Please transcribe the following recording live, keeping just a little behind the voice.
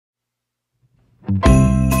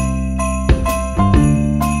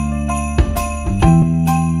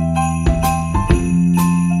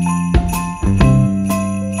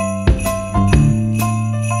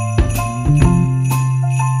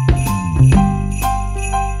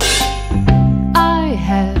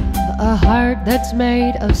That's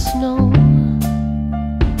made of snow.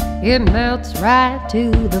 It melts right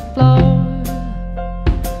to the floor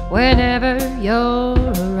whenever you're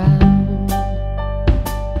around.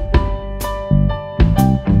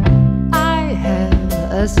 I have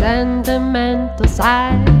a sentimental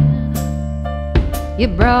side. You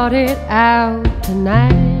brought it out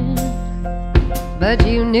tonight, but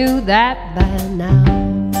you knew that by now.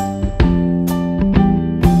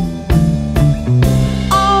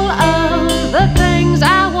 The things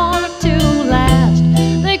I want to last,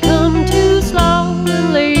 they come too slow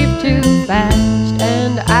and leave too fast,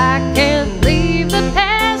 and I can't leave the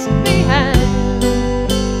past behind.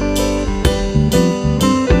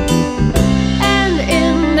 And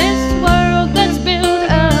in this world that's built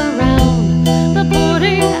around the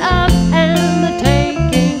putting up and the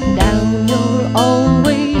taking down, you're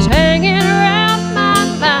always hanging around my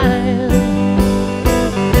mind.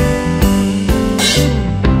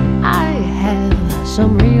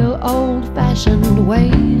 Some real old-fashioned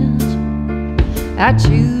ways. I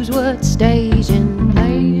choose what stays in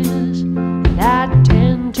place, and I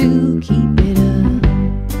tend to keep it up.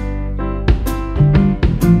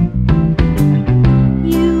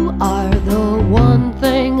 You are the one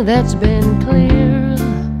thing that's been clear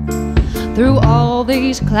through all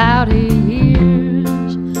these cloudy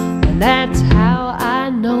years, and that's how I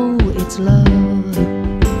know it's love.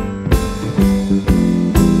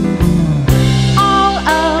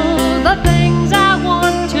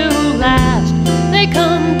 They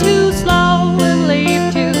come too slow and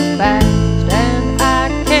leave too fast, and I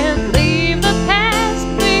can't leave the past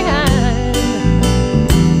behind.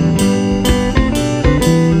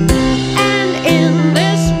 And in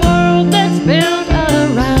this world that's built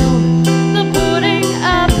around the putting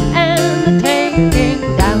up and the taking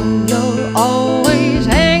down, you're always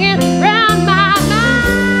hanging round my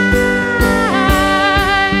mind.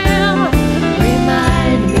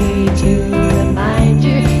 Remind me to remind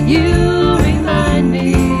you,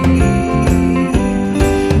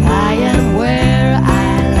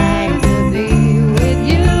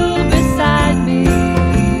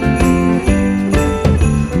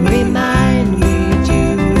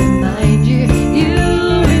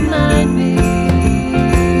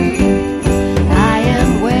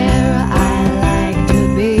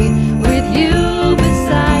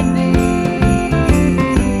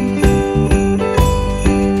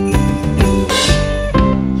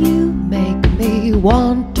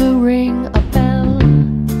 want to ring a bell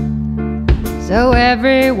so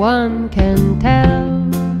everyone can tell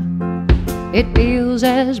it feels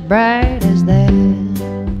as bright as that.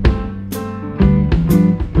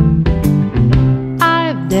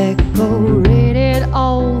 I've decorated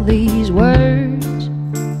all these words.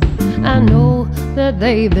 I know that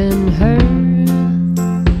they've been heard,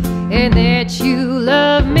 and that you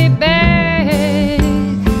love me back.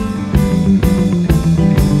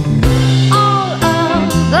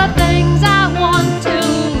 The things I want to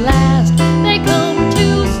last, they come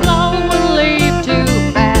too slow and leave too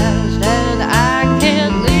fast, and I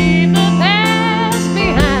can't leave the past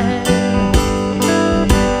behind.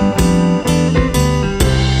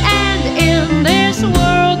 And in this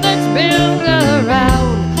world that's built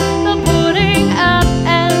around the putting up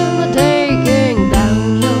and the taking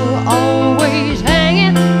down, you're always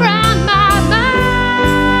hanging round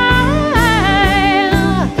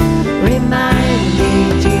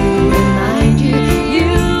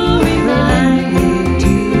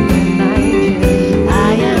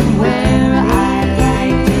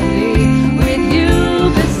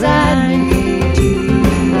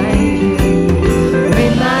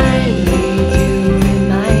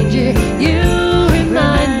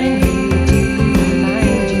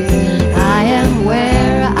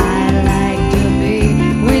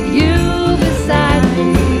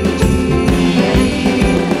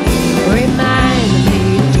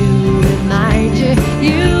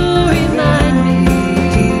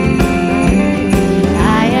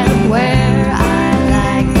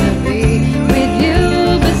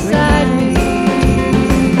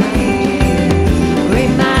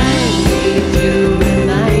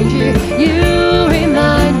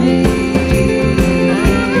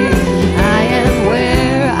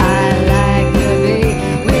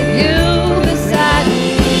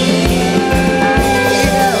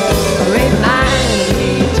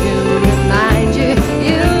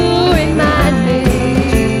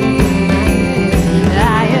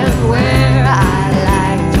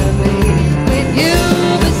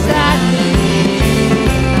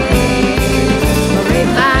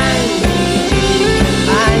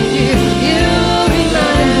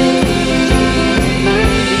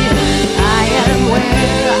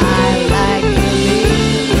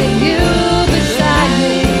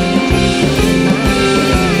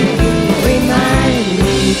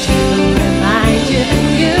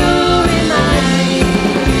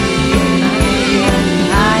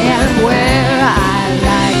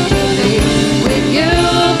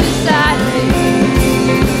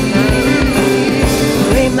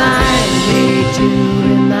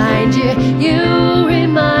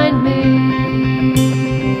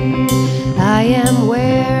am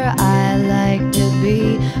where